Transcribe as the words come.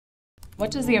What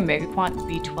does the OmegaQuant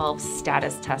B12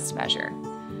 status test measure?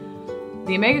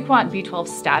 The OmegaQuant B12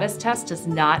 status test does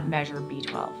not measure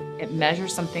B12. It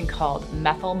measures something called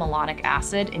methylmalonic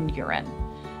acid in urine.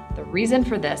 The reason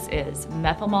for this is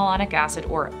methylmalonic acid,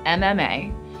 or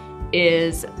MMA,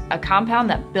 is a compound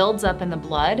that builds up in the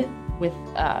blood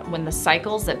when the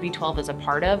cycles that B12 is a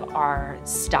part of are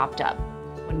stopped up.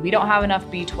 When we don't have enough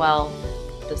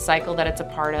B12, the cycle that it's a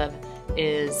part of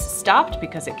is stopped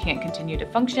because it can't continue to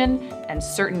function, and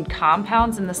certain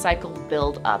compounds in the cycle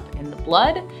build up in the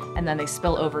blood and then they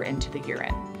spill over into the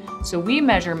urine. So we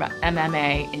measure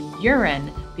MMA in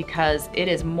urine because it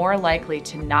is more likely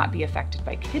to not be affected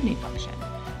by kidney function.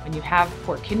 When you have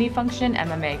poor kidney function,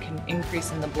 MMA can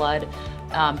increase in the blood,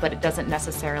 but it doesn't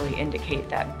necessarily indicate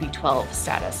that B12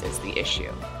 status is the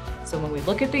issue. So when we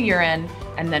look at the urine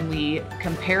and then we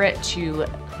compare it to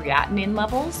creatinine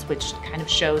levels, which kind of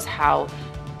shows how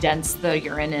dense the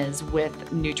urine is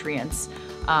with nutrients,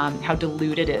 how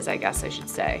diluted it is, I guess I should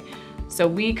say. So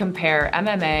we compare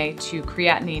MMA to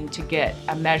creatinine to get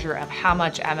a measure of how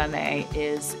much MMA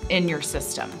is in your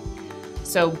system.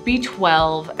 So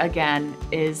B12, again,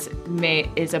 is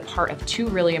a part of two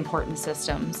really important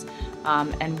systems.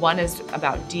 And one is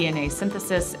about DNA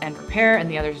synthesis and repair, and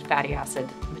the other is fatty acid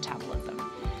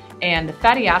metabolism. And the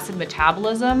fatty acid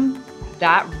metabolism,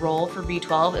 that role for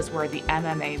B12 is where the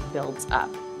MMA builds up.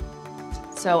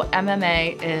 So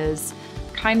MMA is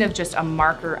kind of just a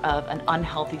marker of an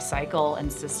unhealthy cycle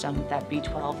and system that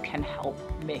B12 can help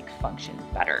make function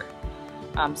better.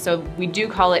 So we do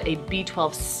call it a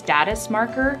B12 status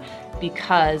marker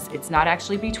because it's not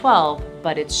actually B12,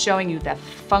 but it's showing you the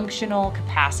functional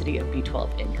capacity of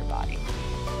B12 in your body.